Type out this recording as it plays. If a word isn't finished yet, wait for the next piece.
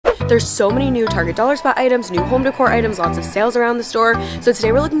There's so many new Target Dollar Spot items, new home decor items, lots of sales around the store. So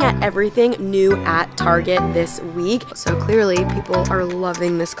today we're looking at everything new at Target this week. So clearly people are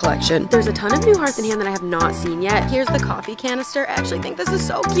loving this collection. There's a ton of new Hearth in here that I have not seen yet. Here's the coffee canister. I actually think this is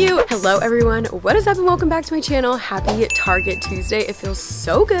so cute. Hello everyone, what is up and welcome back to my channel. Happy Target Tuesday. It feels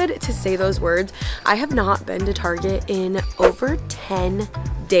so good to say those words. I have not been to Target in over 10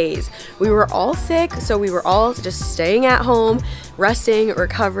 days. We were all sick, so we were all just staying at home, resting,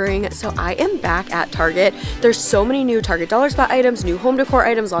 recovering. So I am back at Target. There's so many new Target Dollar Spot items, new home decor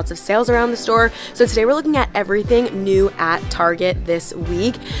items, lots of sales around the store. So today we're looking at everything new at Target this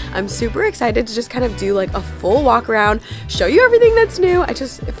week. I'm super excited to just kind of do like a full walk around, show you everything that's new. It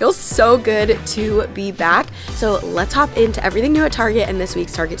feels so good to be back. So let's hop into everything new at Target and this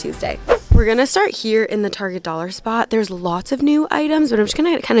week's Target Tuesday. We're gonna start here in the Target Dollar Spot. There's lots of new items, but I'm just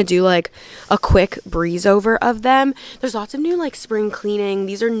gonna kind of do like a quick breeze over of them. There's lots of new like spring cleaning.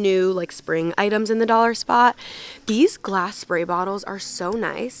 These are new like spring items in the Dollar Spot. These glass spray bottles are so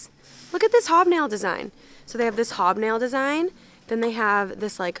nice. Look at this hobnail design. So they have this hobnail design, then they have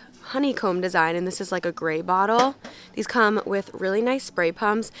this like honeycomb design, and this is like a gray bottle. These come with really nice spray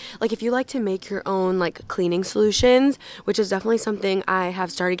pumps. Like if you like to make your own like cleaning solutions, which is definitely something I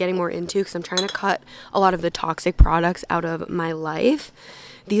have started getting more into because I'm trying to cut a lot of the toxic products out of my life.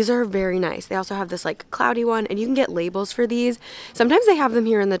 These are very nice. They also have this like cloudy one, and you can get labels for these. Sometimes they have them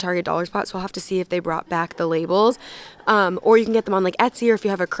here in the Target Dollar Spot, so I'll have to see if they brought back the labels. Or you can get them on like Etsy, or if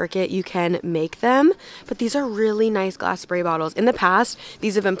you have a Cricut, you can make them. But these are really nice glass spray bottles. In the past,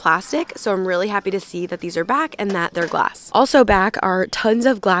 these have been plastic, so I'm really happy to see that these are back and that they're glass. Also back are tons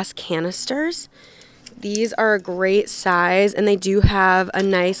of glass canisters. These are a great size, and they do have a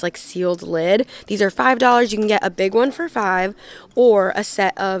nice like sealed lid. These are $5. You can get a big one for $5 or a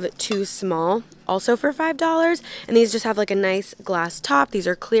set of 2 small, also for $5. And these just have like a nice glass top. These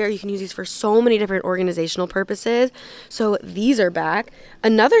are clear. You can use these for so many different organizational purposes. So these are back.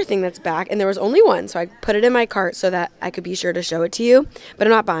 Another thing that's back, and there was only one, so I put it in my cart so that I could be sure to show it to you, but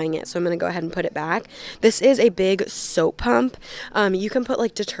I'm not buying it, so I'm going to go ahead and put it back. This is a big soap pump. You can put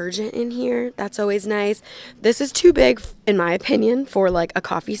like detergent in here. That's always nice. This is too big, in my opinion, for like a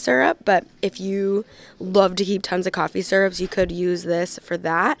coffee syrup, but if you love to keep tons of coffee syrups, you could use this for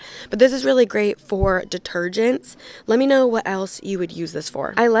that. But this is really great for detergents. Let me know what else you would use this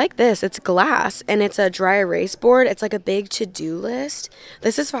for. I like this. It's glass, and it's a dry erase board. It's like a big to-do list.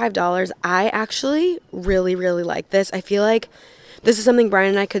 This is $5. I actually really like this. I feel like this is something Brian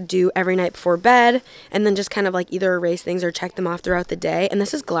and I could do every night before bed, and then just kind of like either erase things or check them off throughout the day. And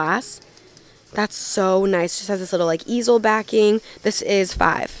this is glass. That's so nice. Just has this little like easel backing. This is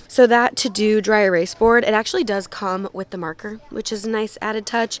 $5. So that to-do dry erase board, it actually does come with the marker, which is a nice added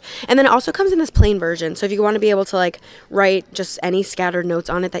touch. And then it also comes in this plain version. So if you want to be able to like write just any scattered notes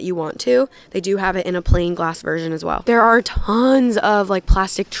on it that you want to, they do have it in a plain glass version as well. There are tons of like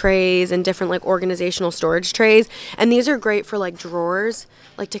plastic trays and different like organizational storage trays. And these are great for like drawers,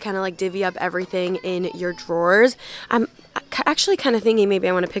 like to kind of like divvy up everything in your drawers. I'm actually kind of thinking maybe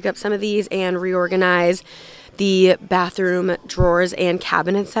I want to pick up some of these and reorganize the bathroom drawers and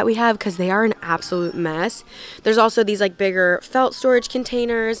cabinets that we have, because they are an absolute mess. There's also these like bigger felt storage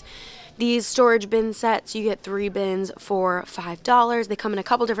containers. These storage bin sets, you get 3 bins for $5. They come in a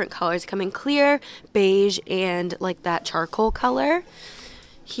couple different colors. They come in clear, beige, and like that charcoal color.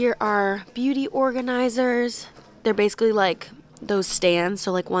 Here are beauty organizers. They're basically like those stands,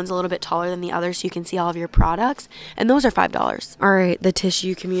 so like one's a little bit taller than the other so you can see all of your products, and those are $5. All right, the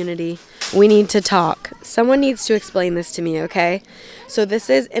tissue community, we need to talk. Someone needs to explain this to me, okay? So this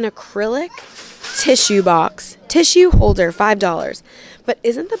is an acrylic tissue box, tissue holder, $5. But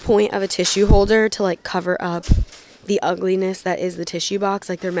isn't the point of a tissue holder to like cover up the ugliness that is the tissue box?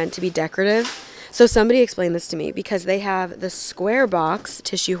 Like they're meant to be decorative. So somebody explain this to me, because they have the square box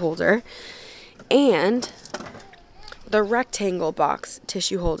tissue holder and the rectangle box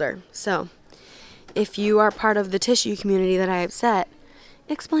tissue holder. So if you are part of the tissue community that I upset,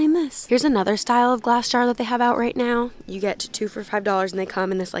 explain this. Here's another style of glass jar that they have out right now. You get 2 for $5, and they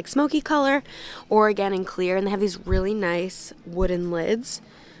come in this like smoky color, or again in clear, and they have these really nice wooden lids.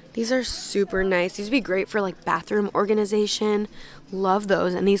 These are super nice. These would be great for like bathroom organization. Love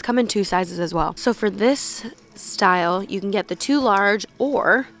those. And these come in 2 sizes as well. So for this style, you can get the 2 large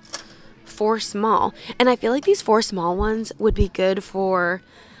or 4 small, and I feel like these 4 small ones would be good for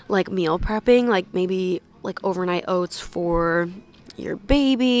like meal prepping, like maybe like overnight oats for your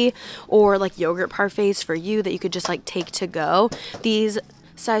baby, or like yogurt parfaits for you that you could just like take to go. These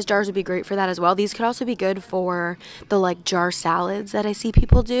size jars would be great for that as well. These could also be good for the like jar salads that I see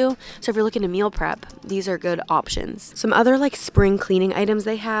people do. So if you're looking to meal prep, these are good options. Some other like spring cleaning items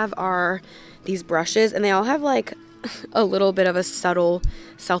they have are these brushes, and they all have like a little bit of a subtle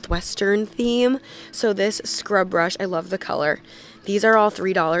southwestern theme. So this scrub brush, I love the color. These are all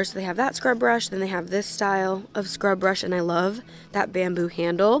 $3. So they have that scrub brush, then they have this style of scrub brush, and I love that bamboo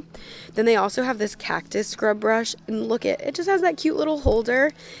handle. Then they also have this cactus scrub brush, and look it just has that cute little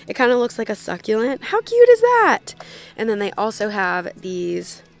holder. It kind of looks like a succulent. How cute is that? And then they also have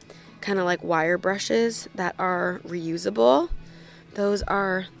these kind of like wire brushes that are reusable. Those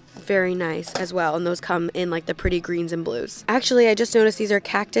are very nice as well, and those come in like the pretty greens and blues. Actually, I just noticed these are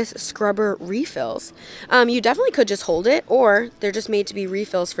cactus scrubber refills. You definitely could just hold it, or they're just made to be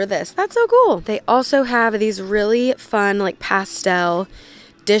refills for this. That's so cool. They also have these really fun like pastel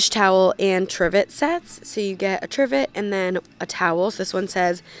dish towel and trivet sets. So you get a trivet and then a towel. So this one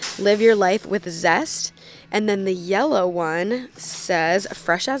says live your life with zest, and then the yellow one says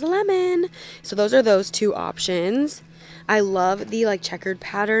fresh as a lemon. So those are those two options. I love the like checkered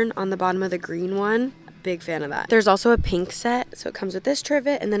pattern on the bottom of the green one. Big fan of that. There's also a pink set. So it comes with this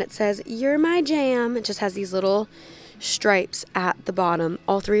trivet, and then it says you're my jam. It just has these little stripes at the bottom.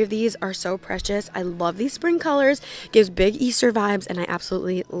 All three of these are so precious. I love these spring colors. Gives big Easter vibes, and I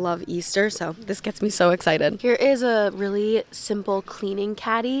absolutely love Easter, so this gets me so excited. Here is a really simple cleaning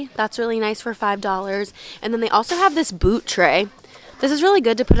caddy. That's really nice for $5. And then they also have this boot tray. This is really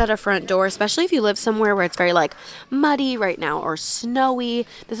good to put at a front door, especially if you live somewhere where it's very like muddy right now or snowy.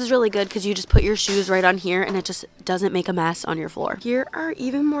 This is really good because you just put your shoes right on here and it just doesn't make a mess on your floor. Here are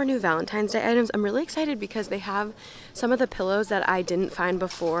even more new Valentine's Day items. I'm really excited because they have some of the pillows that I didn't find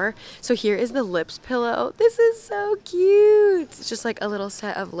before. So here is the lips pillow. This is so cute. It's just like a little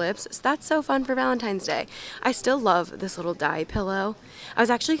set of lips. So that's so fun for Valentine's Day. I still love this little die pillow. I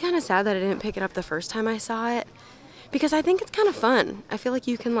was actually kind of sad that I didn't pick it up the first time I saw it, because I think it's kind of fun. I feel like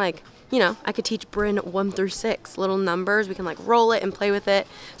you can like, you know, I could teach Bryn 1 through 6 little numbers. We can like roll it and play with it.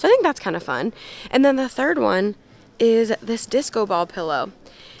 So I think that's kind of fun. And then the third one is this disco ball pillow.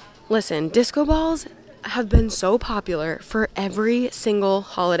 Listen, disco balls have been so popular for every single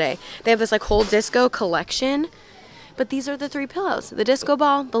holiday. They have this like whole disco collection. But these are the 3 pillows: the disco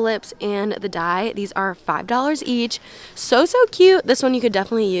ball, the lips, and the die. These are $5 each. So cute. This one you could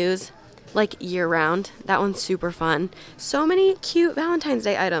definitely use like year round. That one's super fun. So many cute Valentine's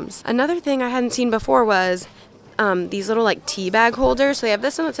Day items. Another thing I hadn't seen before was these little like tea bag holders. So they have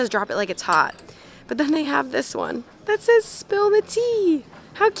this one that says drop it like it's hot, but then they have this one that says spill the tea.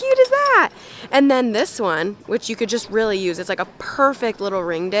 How cute is that? And then this one, which you could just really use, it's like a perfect little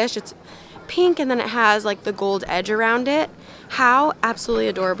ring dish. It's pink and then it has like the gold edge around it. How absolutely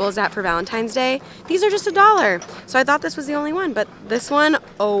adorable is that for Valentine's Day? These are just $1. So I thought this was the only one, but this one,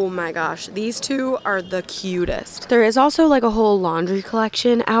 oh my gosh, these two are the cutest. There is also like a whole laundry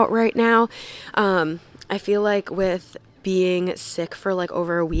collection out right now. I feel like with being sick for like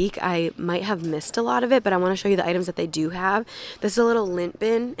over a week, I might have missed a lot of it, but I want to show you the items that they do have. This is a little lint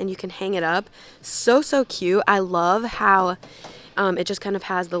bin and you can hang it up. So cute. I love how it just kind of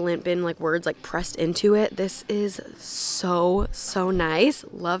has the lint bin like words like pressed into it. This is so nice.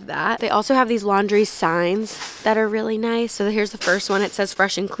 Love that. They also have these laundry signs that are really nice. So here's the first one. It says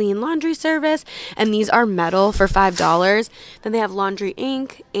fresh and clean laundry service, and these are metal for $5. Then they have laundry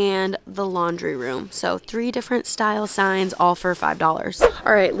ink and the laundry room. So 3 different style signs, all for $5.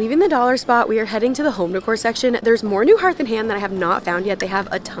 All right, leaving the dollar spot, we are heading to the home decor section. There's more new Hearth and Hand that I have not found yet. They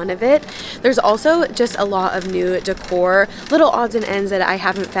have a ton of it. There's also just a lot of new decor, little odds and ends that I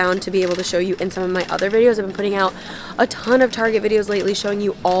haven't found to be able to show you in some of my other videos. I've been putting out a ton of Target videos lately showing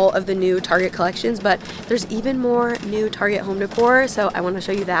you all of the new Target collections, but there's even more new Target home decor, so I want to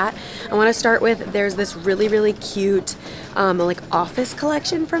show you that. I want to start with, there's this really cute like office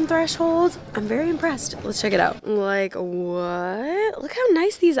collection from Threshold. I'm very impressed. Let's check it out. Like, what? Look how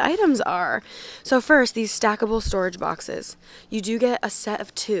nice these items are. So first, these stackable storage boxes. You do get a set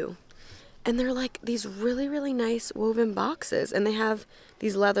of 2. And they're like these really nice woven boxes, and they have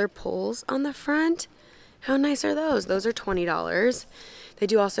these leather pulls on the front. How nice are those? Those are $20. They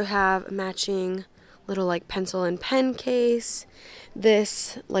do also have matching little like pencil and pen case.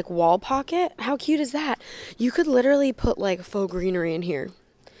 This like wall pocket. How cute is that? You could literally put like faux greenery in here.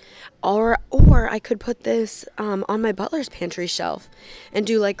 Or I could put this on my butler's pantry shelf and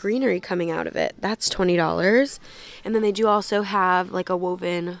do like greenery coming out of it. That's $20. And then they do also have like a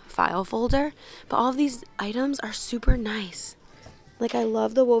woven file folder. But all of these items are super nice. Like, I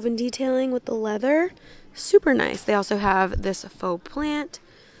love the woven detailing with the leather. Super nice. They also have this faux plant.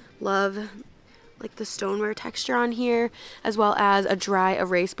 Love like the stoneware texture on here, as well as a dry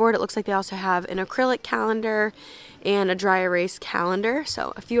erase board. It looks like they also have an acrylic calendar and a dry erase calendar,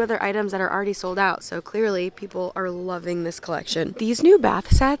 so a few other items that are already sold out, so clearly people are loving this collection. These new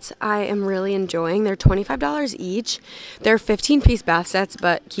bath sets I am really enjoying. They're $25 each. They're 15-piece bath sets,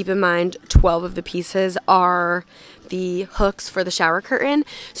 but keep in mind 12 of the pieces are the hooks for the shower curtain.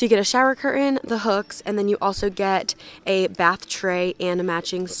 So you get a shower curtain, the hooks, and then you also get a bath tray and a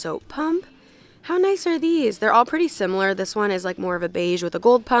matching soap pump. How nice are these? They're all pretty similar. This one is like more of a beige with a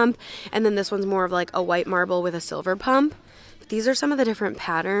gold pump, and then this one's more of like a white marble with a silver pump. But these are some of the different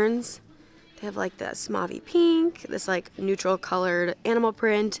patterns. They have like this mauvey pink, this like neutral colored animal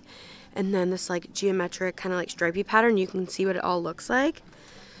print, and then this like geometric kind of like stripey pattern. You can see what it all looks like.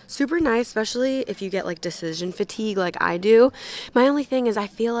 Super nice, especially if you get like decision fatigue like I do. My only thing is I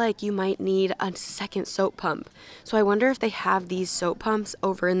feel like you might need a second soap pump. So I wonder if they have these soap pumps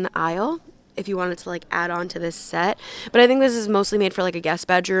over in the aisle if you wanted to like add on to this set. But I think this is mostly made for like a guest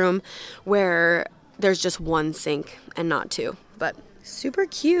bedroom where there's just one sink and not two. But super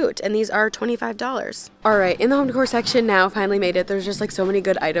cute, and these are $25. All right, in the home decor section now, finally made it. There's just like so many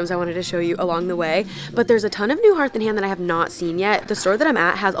good items I wanted to show you along the way, but there's a ton of new Hearth & Hand that I have not seen yet. The store that I'm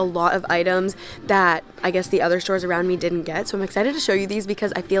at has a lot of items that I guess the other stores around me didn't get, so I'm excited to show you these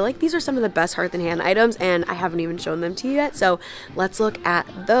because I feel like these are some of the best Hearth & Hand items, and I haven't even shown them to you yet, so let's look at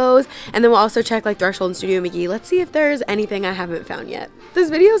those. And then we'll also check like Threshold and Studio McGee. Let's see if there's anything I haven't found yet. This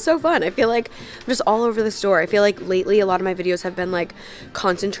video is so fun. I feel like I'm just all over the store. I feel like lately a lot of my videos have been like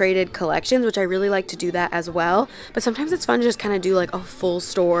concentrated collections, which I really like to do that as well, but sometimes it's fun to just kind of do like a full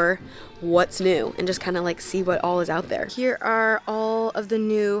store what's new and just kind of like see what all is out there. Here are all of the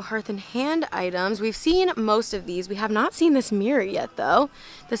new Hearth & Hand items. We've seen most of these. We have not seen this mirror yet though.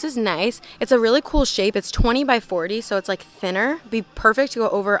 This is nice. It's a really cool shape. It's 20 by 40, so it's like thinner. Be perfect to go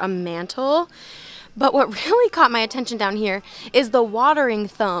over a mantle. But what really caught my attention down here is the watering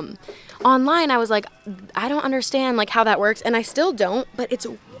thumb. Online, I was like, I don't understand like how that works, and I still don't, but it's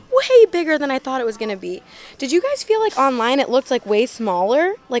way bigger than I thought it was gonna be. Did you guys feel like online it looked like way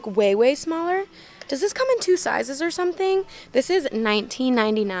smaller? Like way smaller? Does this come in two sizes or something? This is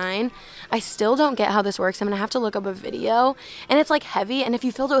 $19.99. I still don't get how this works. I'm gonna have to look up a video. And it's like heavy, and if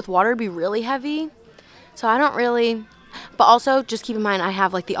you filled it with water, it'd be really heavy. So I don't really... But also, just keep in mind, I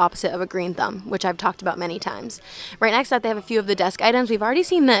have like the opposite of a green thumb, which I've talked about many times. Right next to that, they have a few of the desk items. We've already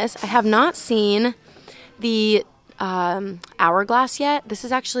seen this. I have not seen the hourglass yet. This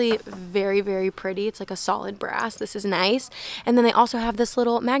is actually very pretty. It's like a solid brass. This is nice. And then they also have this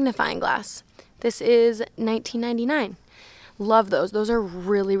little magnifying glass. This is $19.99. Love those. Those are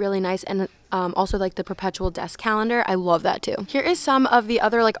really nice, and also like the perpetual desk calendar. I love that too. Here is some of the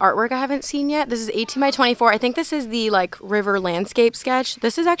other like artwork I haven't seen yet. This is 18 by 24. I think this is the like river landscape sketch.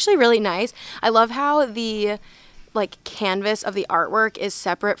 This is actually really nice. I love how the like canvas of the artwork is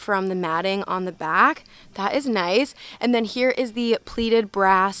separate from the matting on the back. That is nice. And then here is the pleated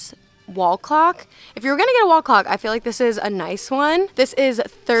brass wall clock. If you're gonna get a wall clock, I feel like this is a nice one. This is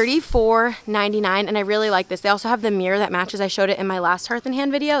 $34.99, and I really like this. They also have the mirror that matches. I showed it in my last Hearth &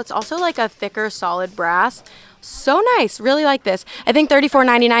 Hand video. It's also like a thicker solid brass. So nice. Really like this. I think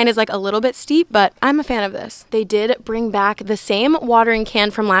 $34.99 is like a little bit steep, but I'm a fan of this. They did bring back the same watering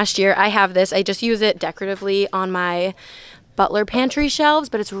can from last year. I have this. I just use it decoratively on my butler pantry shelves,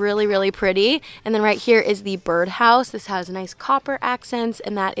 but it's really pretty. And then right here is the birdhouse. This has nice copper accents,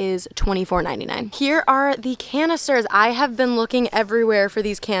 and that is $24.99. Here are the canisters. I have been looking everywhere for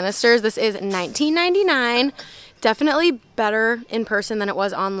these canisters. This is $19.99. Definitely better in person than it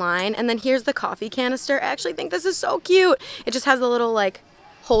was online. And then here's the coffee canister. I actually think this is so cute. It just has a little like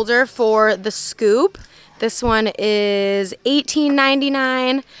holder for the scoop. This one is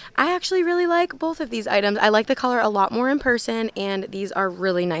 $18.99. I actually really like both of these items. I like the color a lot more in person, and these are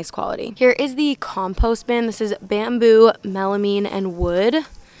really nice quality. Here is the compost bin. This is bamboo, melamine, and wood.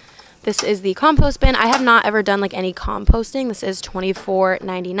 This is the compost bin. I have not ever done like any composting. This is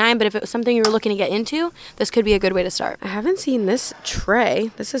 $24.99, but if it was something you were looking to get into, this could be a good way to start. I haven't seen this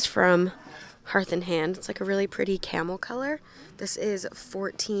tray. This is from Hearth & Hand. It's like a really pretty camel color. This is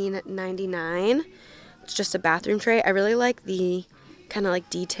 $14.99. It's just a bathroom tray. I really like the kind of like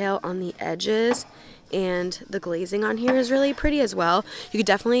detail on the edges, and the glazing on here is really pretty as well. You could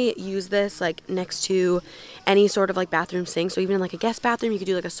definitely use this like next to any sort of like bathroom sink. So even in like a guest bathroom, you could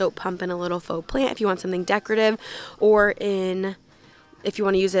do like a soap pump and a little faux plant if you want something decorative, or if you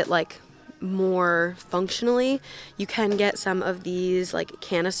want to use it like more functionally, you can get some of these like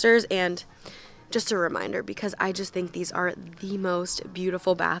canisters. And just a reminder, because I just think these are the most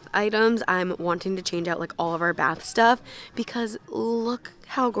beautiful bath items. I'm wanting to change out like all of our bath stuff because look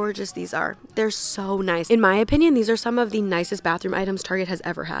how gorgeous these are. They're so nice. In my opinion, these are some of the nicest bathroom items Target has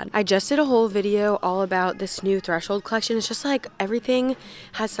ever had. I just did a whole video all about this new Threshold collection. It's just like everything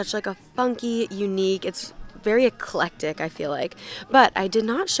has such like a funky, unique, it's very eclectic, I feel like. But I did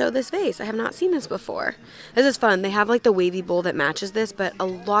not show this vase. I have not seen this before. This is fun. They have like the wavy bowl that matches this, but a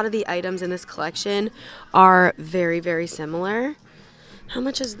lot of the items in this collection are very, very similar. How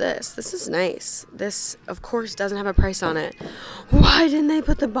much is this? This is nice. This, of course, doesn't have a price on it. Why didn't they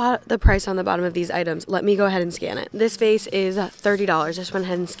put the price on the bottom of these items? Let me go ahead and scan it. This vase is $30. I just went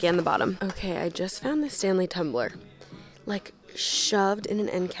ahead and scanned the bottom. Okay, I just found this Stanley tumbler, like shoved in an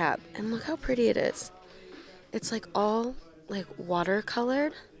end cap, and look how pretty it is. It's like all like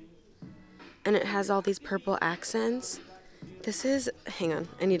watercolored, and it has all these purple accents. This is, hang on,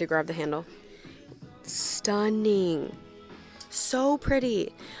 I need to grab the handle. Stunning. So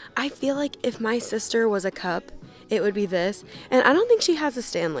pretty. I feel like if my sister was a cup, it would be this. And I don't think she has a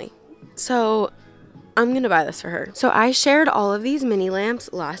Stanley, so I'm gonna buy this for her. So I shared all of these mini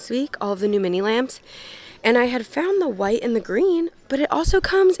lamps last week, all of the new mini lamps, and I had found the white and the green, but it also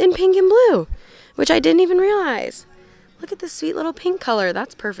comes in pink and blue, which I didn't even realize. Look at this sweet little pink color.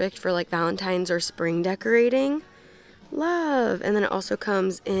 That's perfect for like Valentines or spring decorating. Love. And then it also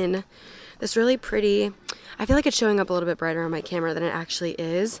comes in this really pretty, I feel like it's showing up a little bit brighter on my camera than it actually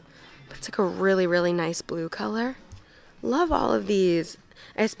is, but it's like a really, really nice blue color. Love all of these.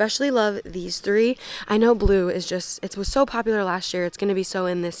 I especially love these three. I know blue is just, it was so popular last year. It's going to be so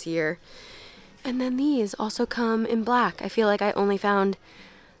in this year. And then these also come in black. I feel like I only found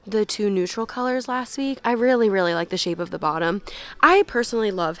the two neutral colors last week. I really, really like the shape of the bottom. I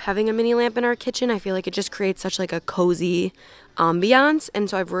personally love having a mini lamp in our kitchen. I feel like it just creates such like a cozy ambiance, and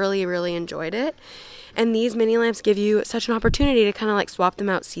so I've really, really enjoyed it. And these mini lamps give you such an opportunity to kind of like swap them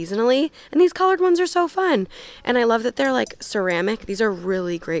out seasonally. And these colored ones are so fun. And I love that they're like ceramic. These are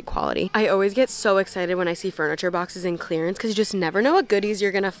really great quality. I always get so excited when I see furniture boxes in clearance because you just never know what goodies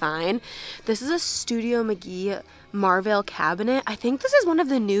you're gonna find. This is a Studio McGee Marvel cabinet. I think this is one of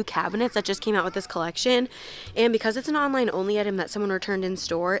the new cabinets that just came out with this collection, and because it's an online only item that someone returned in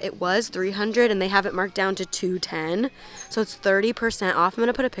store, it was $300 and they have it marked down to $210, so it's 30% off. I'm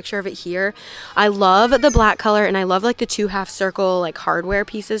gonna put a picture of it here. I love the black color, and I love like the 2 half circle like hardware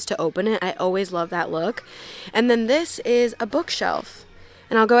pieces to open it. I always love that look. And then this is a bookshelf,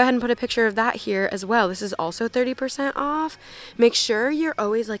 and I'll go ahead and put a picture of that here as well. This is also 30% off. Make sure you're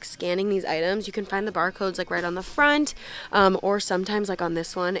always like scanning these items. You can find the barcodes like right on the front, or sometimes like on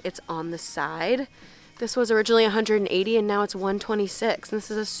this one, it's on the side. This was originally $180 and now it's $126. And this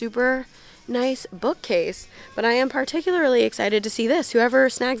is a super nice bookcase, but I am particularly excited to see this. Whoever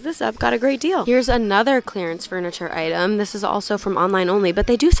snags this up got a great deal. Here's another clearance furniture item. This is also from online only, but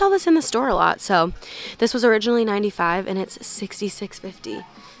they do sell this in the store a lot. So this was originally $95 and it's $66.50. This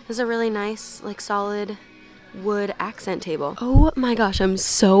is a really nice like solid wood accent table. Oh my gosh, I'm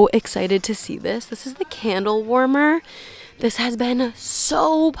so excited to see this. This is the candle warmer. This has been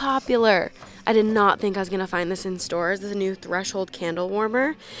so popular. I did not think I was gonna find this in stores. This is a new Threshold candle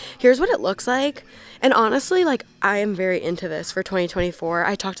warmer. Here's what it looks like. And honestly, like, I am very into this for 2024.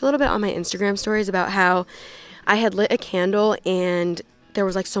 I talked a little bit on my Instagram stories about how I had lit a candle and there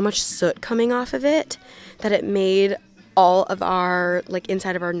was like so much soot coming off of it that it made all of our like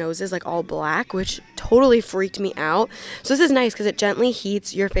inside of our noses like all black, which totally freaked me out. So this is nice because it gently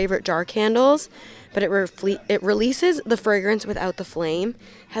heats your favorite jar candles, but it releases the fragrance without the flame.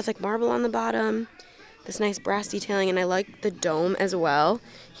 It has like marble on the bottom, this nice brass detailing, and I like the dome as well.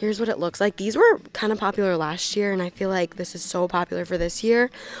 Here's what it looks like. These were kind of popular last year, and I feel like this is so popular for this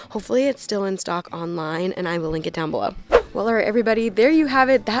year. Hopefully it's still in stock online, and I will link it down below. Well, all right, everybody, there you have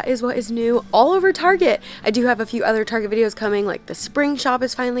it. That is what is new all over Target. I do have a few other Target videos coming, like the spring shop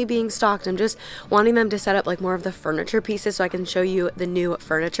is finally being stocked. I'm just wanting them to set up like more of the furniture pieces so I can show you the new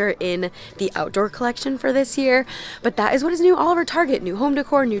furniture in the outdoor collection for this year. But that is what is new all over Target. New home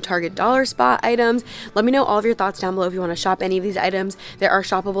decor, new Target dollar spot items. Let me know all of your thoughts down below if you want to shop any of these items. There are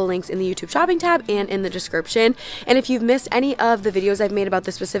shoppable links in the YouTube shopping tab and in the description. And if you've missed any of the videos I've made about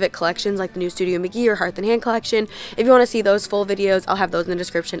the specific collections, like the new Studio McGee or Hearth and Hand collection, if you want to see those full videos, I'll have those in the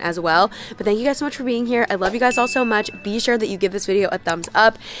description as well. But thank you guys so much for being here. I love you guys all so much. Be sure that you give this video a thumbs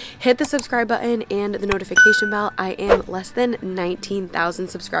up, hit the subscribe button and the notification bell. I am less than 19,000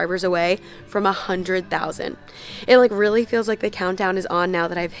 subscribers away from 100,000. It like really feels like the countdown is on now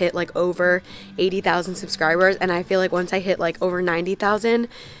that I've hit like over 80,000 subscribers, and I feel like once I hit like over 90,000,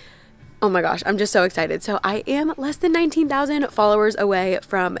 Oh my gosh, I'm just so excited. So I am less than 19,000 followers away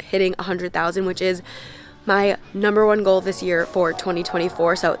from hitting 100,000, which is my #1 goal this year for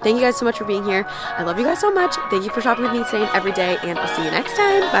 2024. So thank you guys so much for being here. I love you guys so much. Thank you for shopping with me today and every day, and I'll see you next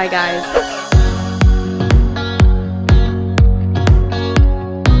time. Bye guys.